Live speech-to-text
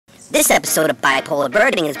This episode of Bipolar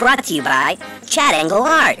Birding is brought to you by Chad Angle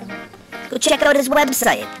Art. Go check out his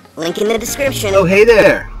website. Link in the description. Oh, hey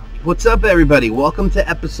there. What's up, everybody? Welcome to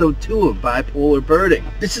episode 2 of Bipolar Birding.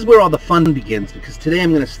 This is where all the fun begins, because today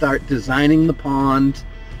I'm going to start designing the pond,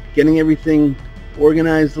 getting everything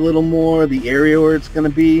organized a little more, the area where it's going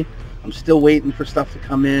to be. I'm still waiting for stuff to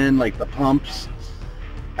come in, like the pumps.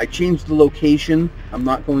 I changed the location. I'm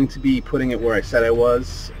not going to be putting it where I said I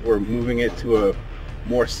was. We're moving it to a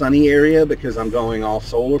more sunny area because I'm going all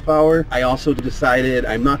solar power. I also decided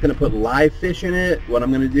I'm not going to put live fish in it. What I'm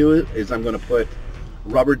going to do is I'm going to put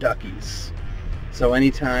rubber duckies. So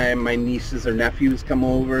anytime my nieces or nephews come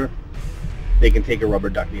over, they can take a rubber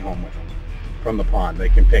ducky home with them from the pond. They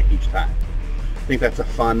can pick each time. I think that's a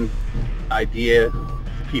fun idea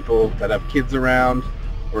for people that have kids around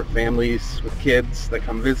or families with kids that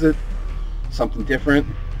come visit. Something different.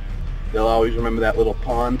 They'll always remember that little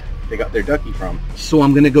pond they got their ducky from. So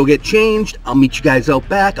I'm gonna go get changed. I'll meet you guys out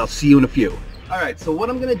back. I'll see you in a few. Alright, so what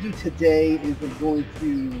I'm gonna do today is I'm going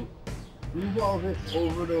to move all this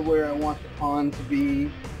over to where I want the pond to be.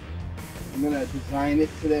 I'm gonna design it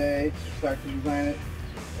today, start to design it.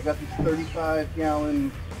 I got these 35-gallon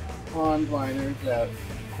pond liners at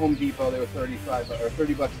Home Depot. They were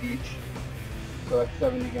 30 bucks each. So that's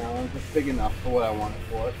 70 gallons. It's big enough for what I want it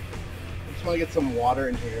for. I just want to get some water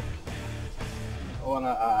in here. I want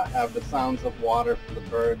to have the sounds of water for the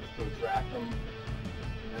birds to attract them,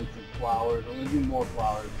 and some flowers. I'm going to do more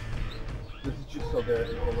flowers. This is just so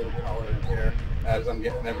there's a little color in here as I'm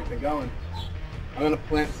getting everything going. I'm going to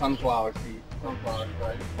plant sunflower seeds. Sunflowers, so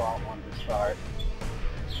I just bought one to start.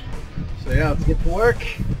 So yeah, let's get to work.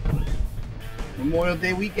 Memorial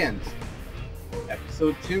Day weekend.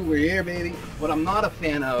 Episode 2, we're here, baby. What I'm not a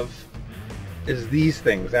fan of is these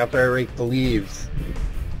things after I rake the leaves.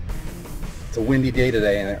 It's a windy day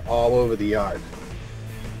today and they're all over the yard.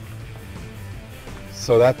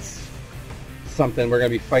 So that's something we're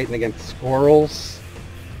going to be fighting against squirrels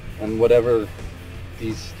and whatever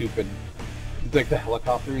these stupid, like the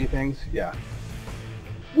helicopter-y things. Yeah.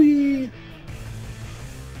 Whee!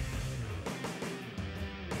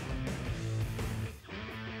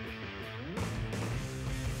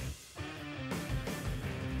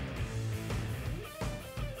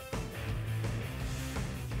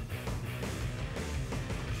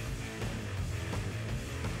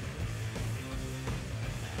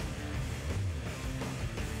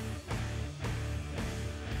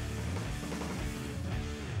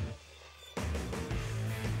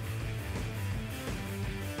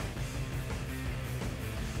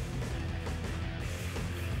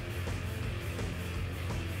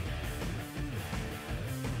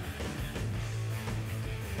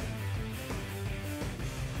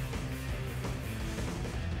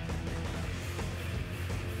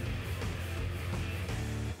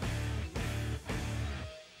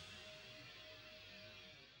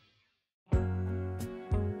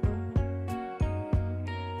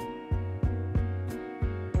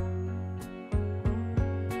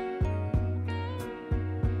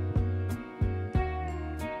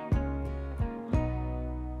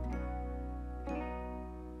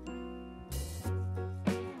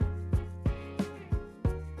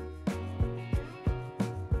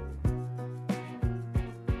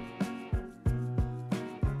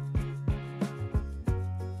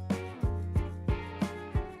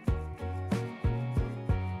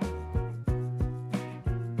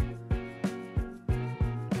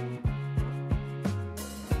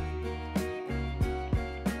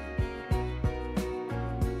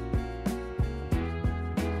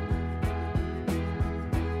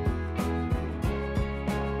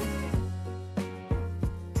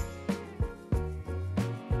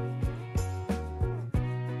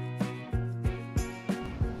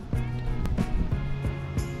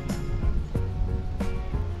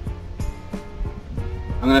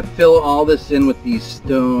 I'm going to fill all this in with these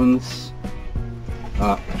stones.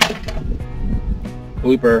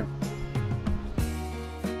 Blooper.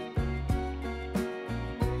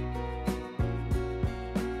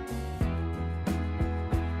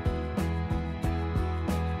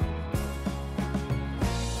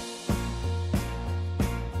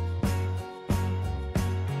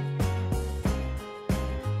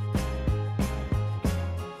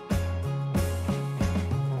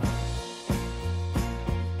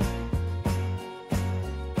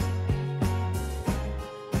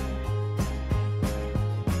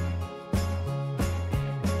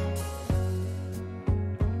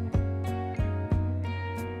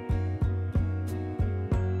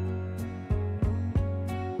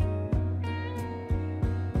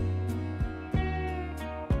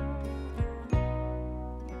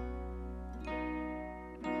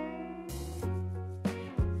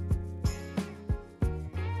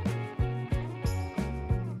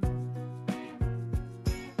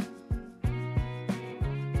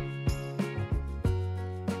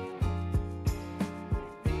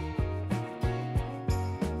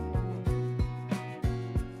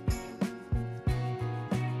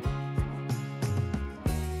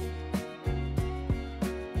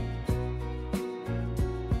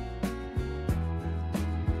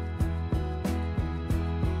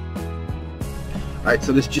 Alright,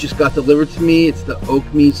 so this just got delivered to me. It's the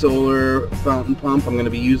Oakme solar fountain pump. I'm going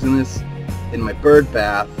to be using this in my bird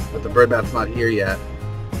bath, but the bird bath's not here yet.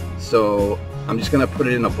 So I'm just going to put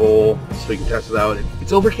it in a bowl so we can test it out.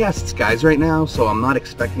 It's overcast skies right now, so I'm not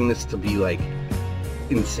expecting this to be like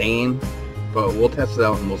insane, but we'll test it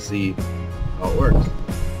out and we'll see how it works.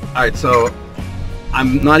 Alright, so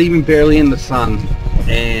I'm not even barely in the sun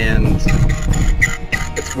and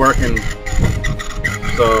it's working,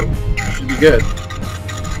 so it should be good.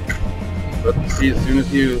 But see, as soon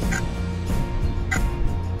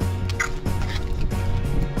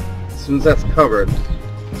as that's covered,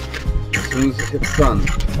 as soon as it hits sun,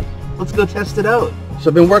 let's go test it out. So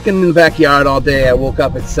I've been working in the backyard all day. I woke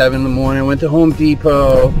up at 7 in the morning, went to Home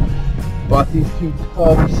Depot, bought these 2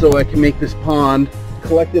 tubs so I can make this pond,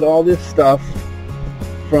 collected all this stuff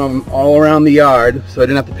from all around the yard, so I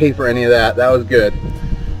didn't have to pay for any of that. That was good.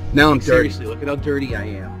 Now I'm dirty. Seriously, look at how dirty I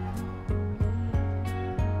am.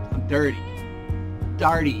 I'm dirty.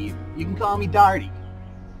 Darty. You can call me Darty.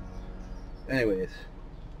 Anyways.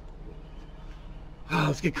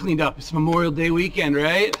 Let's get cleaned up. It's Memorial Day weekend,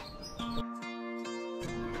 right?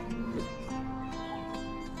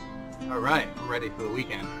 Alright, I'm ready for the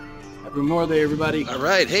weekend. Happy Memorial Day, everybody.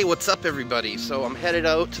 Alright, hey, what's up, everybody? So I'm headed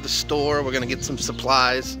out to the store. We're gonna get some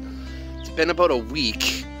supplies. It's been about a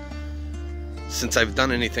week since I've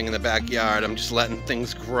done anything in the backyard. I'm just letting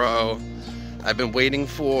things grow. I've been waiting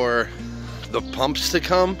for the pumps to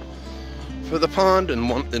come for the pond,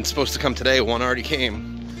 and it's supposed to come today. One already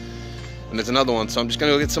came, and there's another one, so I'm just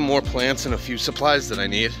gonna go get some more plants and a few supplies that I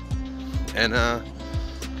need, and I'll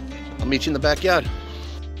meet you in the backyard.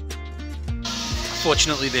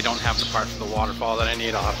 Fortunately, they don't have the part for the waterfall that I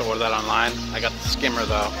need. I'll have to order that online. I got the skimmer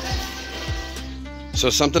though. So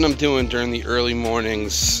something I'm doing during the early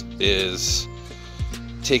mornings is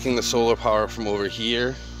taking the solar power from over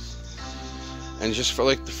here, and just for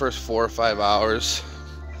like the first 4 or 5 hours,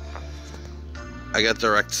 I got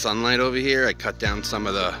direct sunlight over here. I cut down some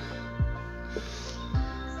of the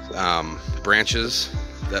branches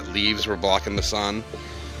that leaves were blocking the sun.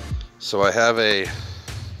 So I have a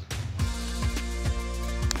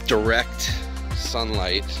direct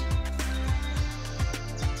sunlight,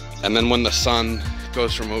 and then when the sun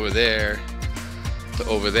goes from over there to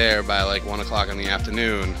over there by like 1 o'clock in the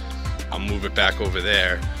afternoon, I'll move it back over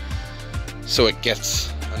there so it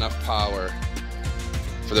gets enough power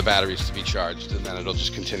for the batteries to be charged, and then it'll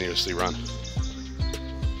just continuously run.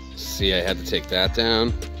 See, I had to take that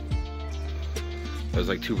down. There's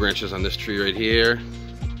like 2 branches on this tree right here,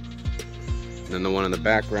 and then the one in the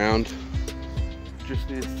background just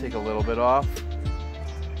needs to take a little bit off,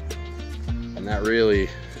 and that really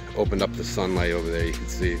opened up the sunlight over there. You can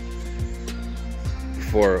see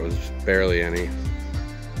before it was barely any.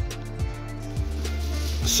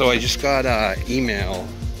 So I just got an email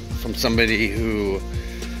from somebody who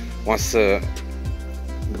wants to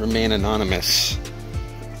remain anonymous,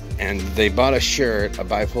 and they bought a shirt, a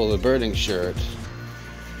bipolar birding shirt,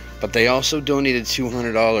 but they also donated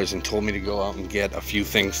 $200 and told me to go out and get a few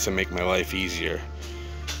things to make my life easier,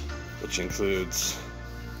 which includes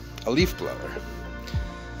a leaf blower.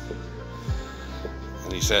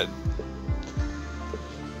 And he said,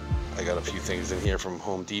 I got a few things in here from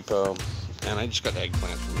Home Depot, and I just got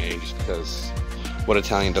eggplant for me, just because what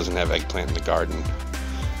Italian doesn't have eggplant in the garden?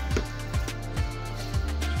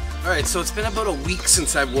 Alright, so it's been about a week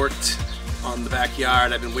since I've worked on the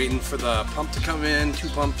backyard. I've been waiting for the pump to come in, 2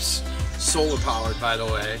 pumps, solar powered by the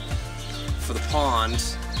way, for the pond.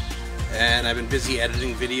 And I've been busy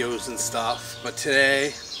editing videos and stuff, but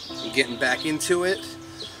today I'm getting back into it.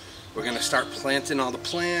 We're gonna start planting all the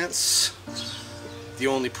plants. The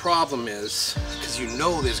only problem is, because you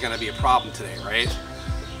know there's gonna be a problem today, right?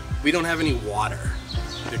 We don't have any water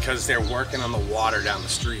because they're working on the water down the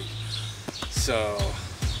street. So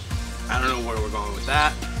I don't know where we're going with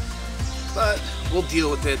that, but we'll deal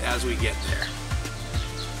with it as we get there.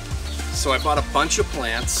 So I bought a bunch of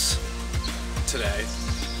plants today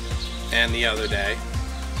and the other day,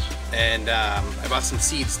 and I bought some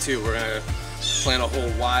seeds too. We're gonna plant a whole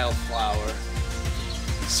wildflower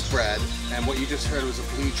spread, and what you just heard was a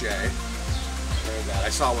blue jay. Heard that. I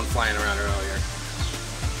saw one flying around earlier.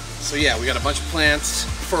 So yeah, we got a bunch of plants.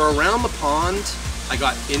 For around the pond, I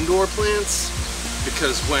got indoor plants,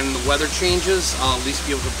 because when the weather changes, I'll at least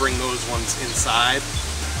be able to bring those ones inside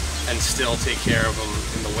and still take care of them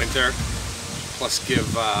in the winter, plus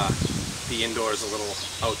give the indoors a little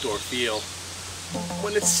outdoor feel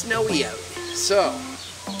when it's snowy out. So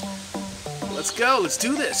let's go, let's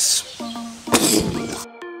do this.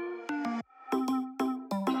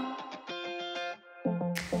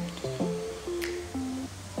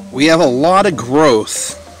 We have a lot of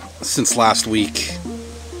growth since last week.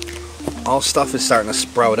 All stuff is starting to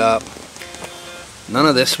sprout up. None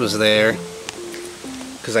of this was there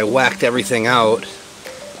because I whacked everything out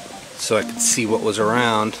so I could see what was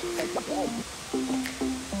around.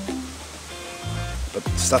 But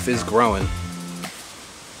stuff is growing.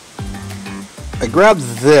 I grabbed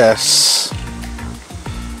this.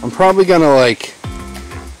 I'm probably gonna like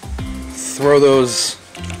throw those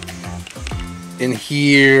in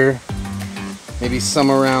here, maybe some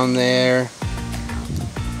around there,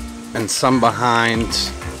 and some behind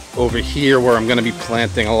over here where I'm going to be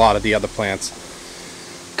planting a lot of the other plants.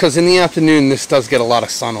 Because in the afternoon this does get a lot of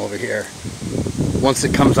sun over here. Once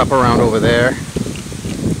it comes up around over there.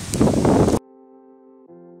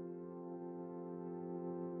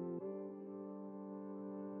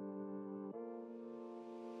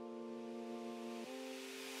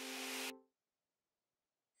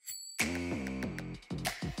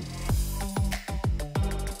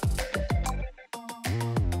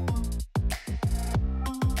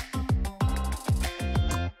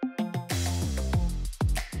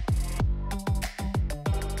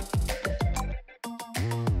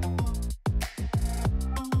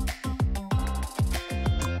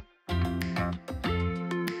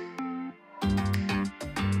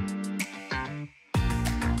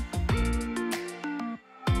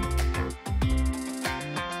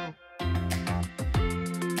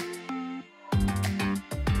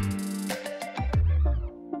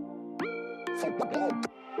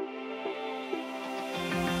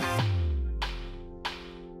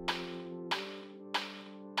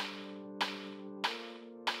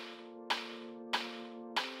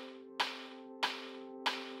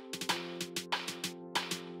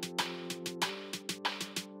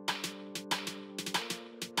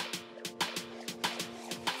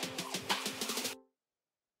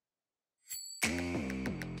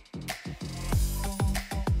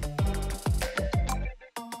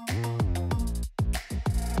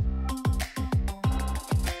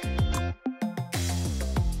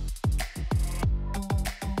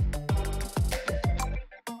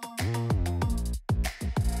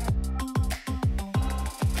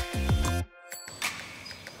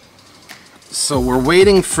 So we're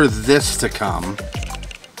waiting for this to come,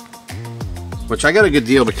 which I got a good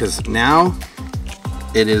deal because now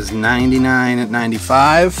it is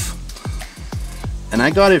 $99.95 and I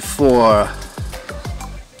got it for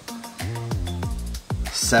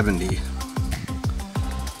 $70.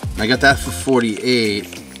 I got that for $48,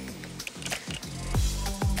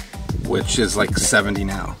 which is like $70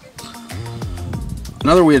 now.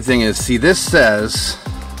 Another weird thing is, see, this says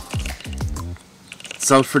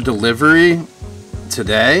it's out for delivery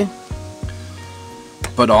today,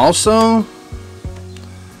 but also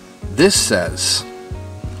this says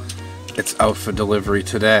it's out for delivery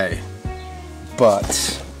today,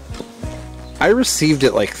 but I received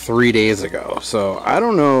it like 3 days ago, so I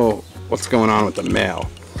don't know what's going on with the mail.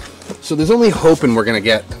 So there's only hoping we're gonna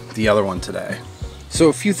get the other one today. So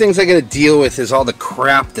a few things I gotta deal with is all the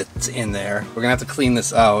crap that's in there. We're gonna have to clean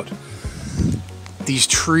this out. These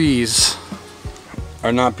trees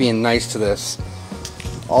are not being nice to this.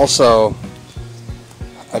 Also,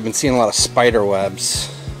 I've been seeing a lot of spider webs,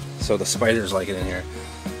 so the spiders like it in here.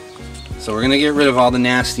 So we're gonna get rid of all the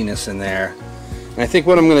nastiness in there. And I think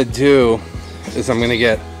what I'm gonna do is I'm gonna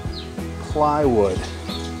get plywood.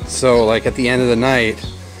 So like at the end of the night,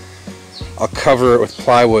 I'll cover it with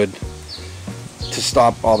plywood to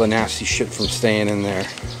stop all the nasty shit from staying in there.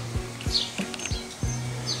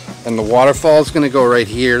 And the waterfall is gonna go right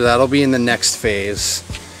here. That'll be in the next phase.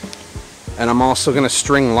 And I'm also gonna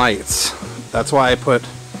string lights. That's why I put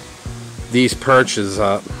these perches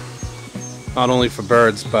up. Not only for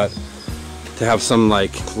birds, but to have some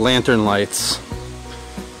like lantern lights.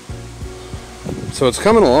 So it's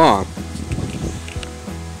coming along.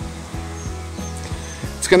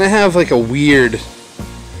 It's gonna have like a weird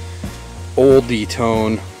oldie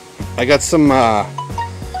tone. I got some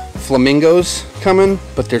flamingos coming,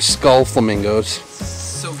 but they're skull flamingos.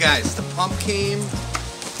 So guys, the pump came.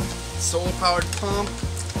 Solar powered pump.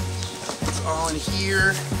 It's all in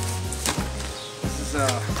here. This is a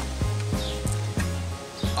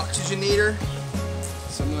oxygenator.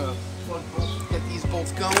 So I'm gonna get these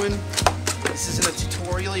both going. This isn't a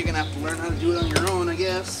tutorial. You're gonna have to learn how to do it on your own, I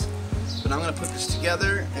guess. But I'm gonna put this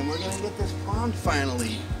together and we're gonna get this pond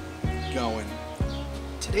finally going.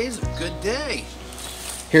 Today's a good day.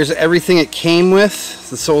 Here's everything it came with.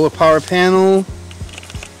 The solar power panel,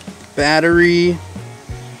 battery.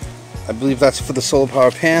 I believe that's for the solar power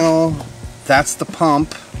panel. That's the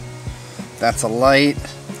pump. That's a light.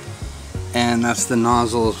 And that's the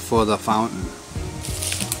nozzle for the fountain.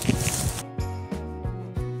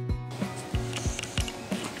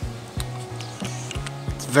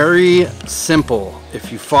 very simple. If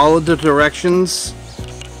you follow the directions,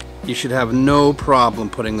 you should have no problem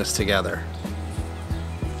putting this together.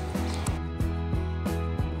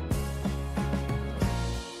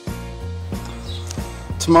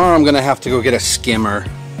 Tomorrow I'm gonna have to go get a skimmer.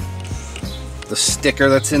 The sticker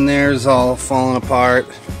that's in there is all falling apart.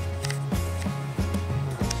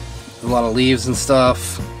 A lot of leaves and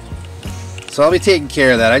stuff. So I'll be taking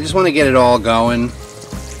care of that. I just want to get it all going.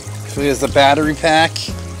 So here's the battery pack.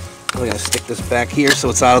 We're gonna stick this back here so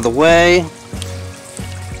it's out of the way.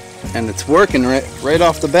 And it's working right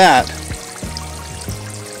off the bat.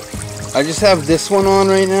 I just have this one on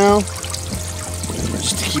right now,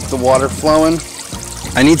 just to keep the water flowing.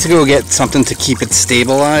 I need to go get something to keep it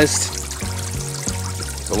stabilized.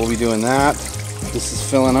 So we'll be doing that. This is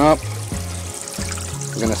filling up.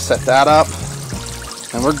 We're gonna set that up.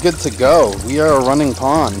 And we're good to go. We are a running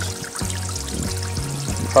pond.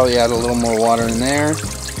 Probably add a little more water in there.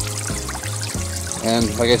 And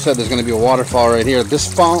like I said, there's gonna be a waterfall right here.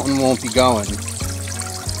 This fountain won't be going.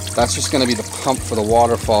 That's just gonna be the pump for the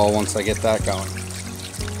waterfall once I get that going.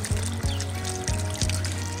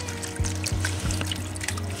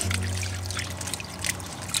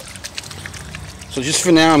 So just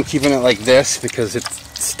for now, I'm keeping it like this because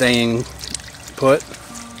it's staying put.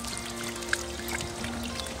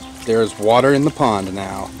 There's water in the pond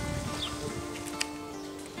now.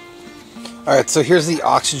 Alright, so here's the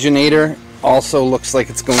oxygenator. Also looks like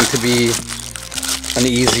it's going to be an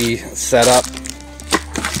easy setup.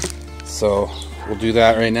 So we'll do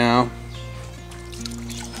that right now.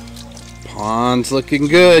 Pond's looking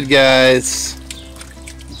good, guys.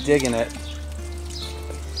 Digging it.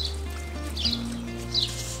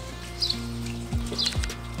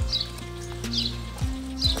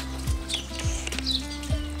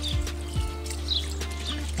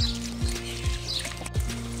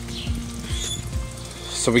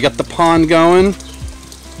 So we got the pond going.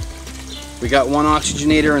 We got one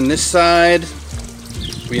oxygenator on this side.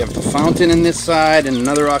 We have the fountain in this side and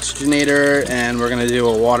another oxygenator, and we're gonna do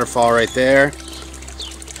a waterfall right there.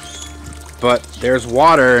 But there's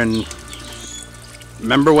water, and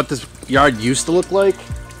remember what this yard used to look like?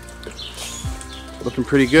 Looking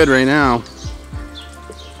pretty good right now.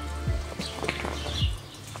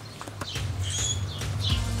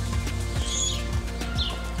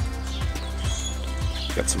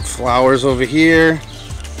 Got some flowers over here.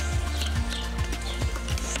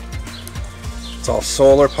 It's all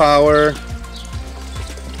solar power.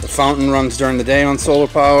 The fountain runs during the day on solar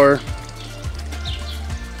power.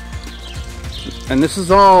 And this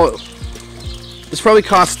is all, this probably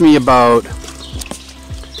cost me about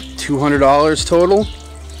 $200 total.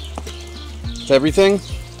 It's everything.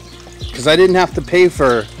 Because I didn't have to pay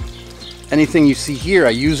for anything you see here. I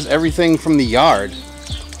used everything from the yard.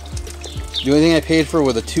 The only thing I paid for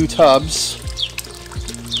were the 2 tubs,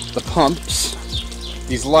 the pumps,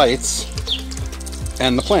 these lights,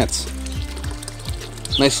 and the plants.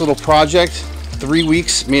 Nice little project. 3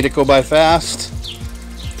 weeks made it go by fast.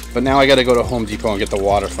 But now I gotta go to Home Depot and get the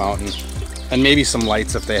water fountain. And maybe some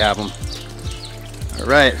lights if they have them.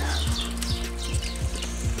 Alright.